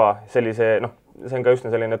pealt juba sellise, see on ka just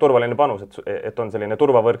selline turvaline panus, et on selline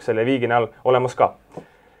turvavõrk selle viigi näol olemas ka.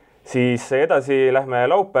 Siis edasi lähme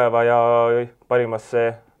laupäeva ja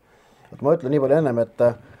parimasse. Ma ütlen nii palju ennem,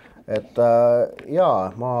 et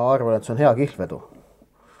ma arvan, et see on hea kihlvedu.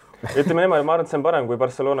 Ütleme niimoodi, ma arvan, et see on parem kui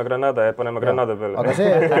Barcelona Granada ja paneme Granada peale.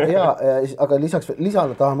 Aga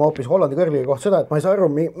lisada tahame hoopis Hollandi kõrgliiga kohta seda, et ma ei saa aru,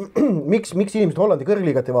 miks inimesed Hollandi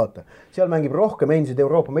kõrgliigat ei vaata. Seal mängib rohkem endiseid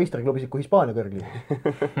Euroopa meistriklubis kui Hispaania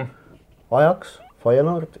kõrgliiga. Ajax,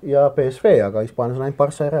 Feyenoord ja PSV, aga Hispaanias on ainult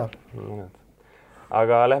Barca ja Real.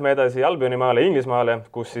 Aga lähme edasi Albionimaale, Inglismaale,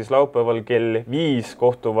 kus siis laupäeval kell 5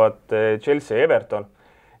 kohtuvad Chelsea ja Everton.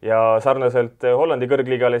 Ja sarnaselt Hollandi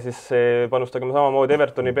kõrgliigale siis panustageme samamoodi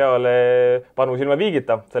Evertoni peale panus ilma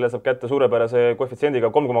viigita. Selle saab kätte suurepärase koefitsiendiga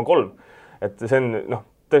 3,3. Et see on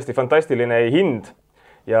tõesti fantastiline hind.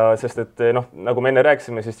 Ja sest, et nagu me enne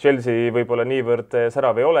rääkisime, siis Chelsea võib-olla niivõrd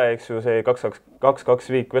särav ei ole, eks ju, see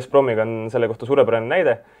 2-2 viik West Bromiga on selle kohta suurepärane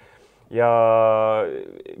näide. Ja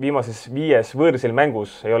viimases 5 võõrsil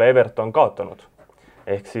mängus ei ole Everton kaotanud.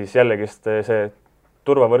 Ehk siis jällegist see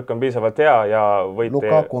turvavõrk on piisavalt hea ja võite...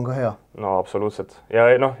 Lukaku on ka hea. No absoluutselt. Ja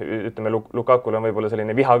ütleme, Lukakul on võib-olla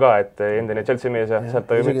selline viha ka, et endine Chelsea mees ja sealt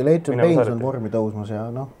ta isegi Leighton Baines on vormi tõusmas ja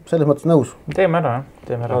selles mõttes nõus. Teeme ära.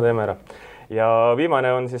 Teeme ära. Ja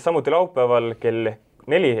viimane on siis samuti laupäeval kell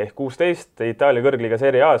 4 ehk 16 Itaalia kõrgliiga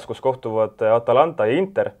Serie A-s, kus kohtuvad Atalanta ja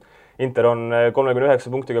Inter. Inter on 39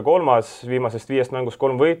 punktiga 3, viimasest 5 mängust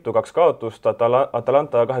 3 võitu, 2 kaotust,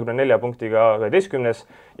 Atalanta 24 punktiga 11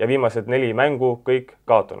 ja viimased 4 mängu kõik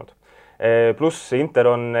kaotanud. Pluss Inter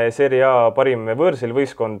on Serie A parim võõrsil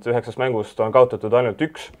võistkond, 9 mängust on kaotatud ainult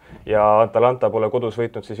 1 ja Atalanta pole kodus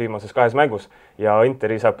võitnud siis viimases 2 mängus ja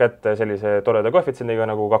Interi saab kätte sellise toreda koefitsiendiga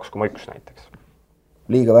nagu 2,1 näiteks.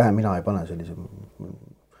 Liiga vähe mina ei pane sellise...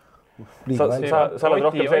 Sa oled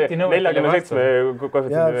rohkem see 47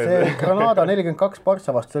 koefitsiendi. Ja see Granada 42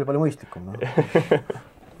 Barca vastu, see oli palju mõistlikum.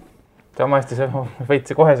 Samasti sa võid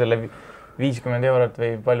see kohe selle 50 eurot või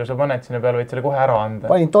palju sa paned sinna peale, võid selle kohe ära anda.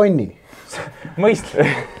 Panin tonni. Mõistlik.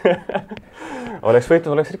 Oleks võitud,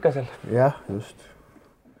 oleks rikka seal. Jah, just.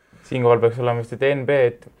 Siinkohal peaks olema vist, et NB,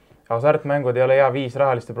 et hasartmängud ei ole hea viis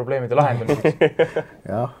rahaliste probleemide lahendamiseks.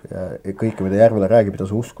 Jah, ja kõike, mida Järvele räägib, mida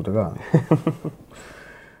sa uskuda ka.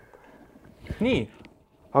 Nii,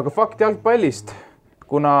 aga fakt jalgpallist,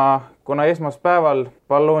 kuna esmaspäeval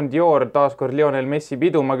Ballon d'Or taaskord Lionel Messi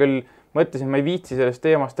pidu, ma küll mõtlesin, ma ei viitsi sellest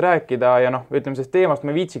teemast rääkida ja ütleme sellest teemast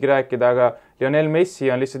ma ei viitsigi rääkida, aga Lionel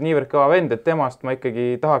Messi on lihtsalt niivõrd kõva vend, et temast ma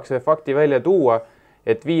ikkagi tahaks selle fakti välja tuua,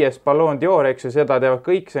 et 5. Ballon d'Or, eks ju, seda teevad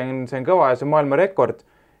kõik, see on kõva ja see maailma rekord,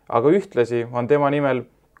 aga ühtlasi on tema nimel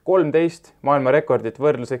 13 maailma rekordit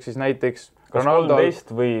võrdluseks siis näiteks kas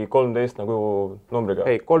 13 või 13 nagu numbriga?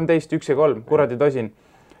 Ei, 13, 1 ja 3, kuradi tosin.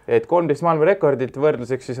 Et 13 maailma rekordit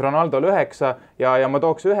võrdluseks siis Ronaldol 9 ja ma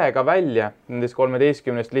tooks 1 ka välja nendest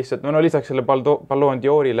 13 lihtsalt, no lisaks selle Ballon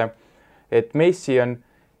d'Orile, et Messi on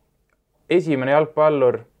esimene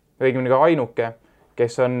jalgpallur, õigemini ka ainuke,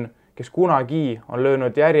 kes kunagi on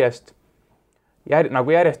löönud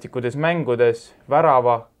järjestikudes mängudes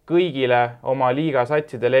värava kõigile oma liiga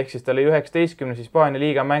satsidele, ehk siis ta lõi 19 Hispaania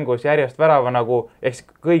liiga mängus järjest värava nagu,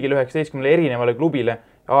 ehk kõigile 19 erinevale klubile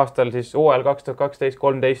aastal siis hooajal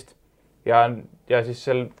 2012-13 ja siis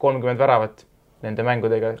seal 30 väravat nende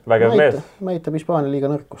mängudega. Vägev mees. Näitab Hispaania liiga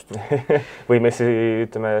nõrkust. Või Messi,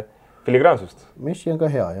 ütleme, filigraansust. Messi on ka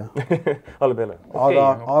hea, jah. Halb jälle.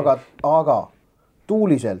 Aga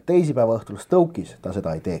tuuliselt teisipäeva õhtul Stoke'is ta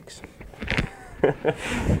seda ei teeks.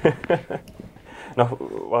 Noh,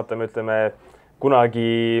 vaatame, ütleme,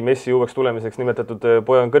 kunagi Messi uueks tulemiseks nimetatud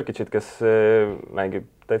Bojan Krkićit, kes mängib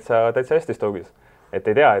täitsa hästi Stoke'is. Et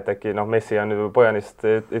ei tea, et äkki Messi on Bojanist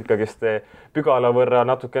ikkagist pügala võrra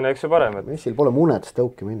natukene eks ju parem. Messil pole munet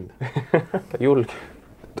Stoke'i minna. Ta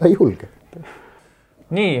ei julge.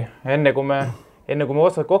 Nii, enne kui me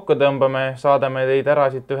otsad kokku tõmbame, saadame teid ära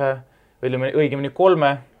siit õigemini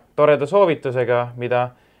 3 toreda soovitusega,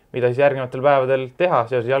 mida siis järgnevatel päevadel teha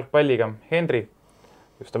seoses jalgpalliga. Henri?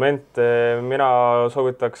 Justament, mina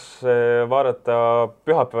soovitaks vaadata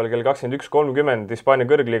pühapäeval kell 21.30 Hispaania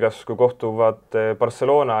kõrgliigas, kui kohtuvad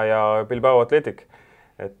Barcelona ja Bilbao Athletic.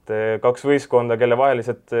 Et 2 võistkonda, kelle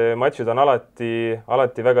vahelised matšid on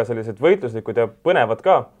alati väga sellised võitluslikud ja põnevad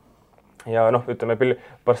ka. Ja ütleme,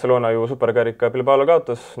 Barcelona ju superkarika Bilbao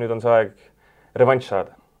kaotas, nüüd on see aeg revanš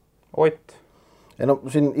saada. Ott? Ja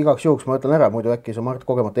siin igaks juhuks ma ütlen ära, muidu äkki sa Mart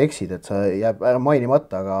kogemata eksid, et sa jääb ära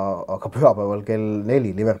mainimata, aga pühapäeval kell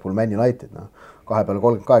 4 Liverpool Man United, 2 peale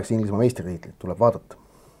 38 Inglismaa meistritiitlit tuleb vaadata.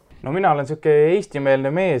 No mina olen siuke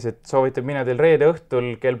eestimeelne mees, et soovitab minna teil reede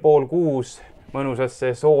õhtul kell 5:30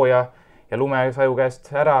 mõnusasse sooja ja lumesaju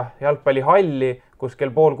käest ära jalgpallihalli, kus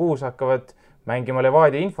kell 5:30 hakkavad mängima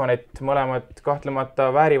Levadia Infonet. Mõlemad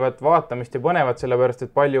kahtlemata väärivad vaatamist ja põnevad, sellepärast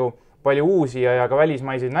et palju uusi ja ka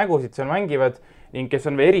välismaiseid nägusid seal mängivad ning kes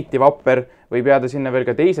on eriti vapper, võib jääda sinna veel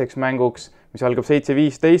ka teiseks mänguks, mis algab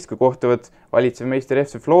 7:15, kui kohtuvad valitsev meister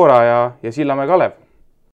FC Flora ja Sillamäe Kalev.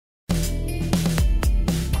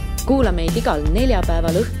 Kuula meid igal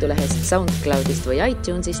neljapäeval Õhtulehest, SoundCloudist või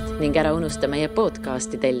iTunesist ning ära unusta meie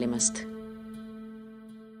podcasti tellimast.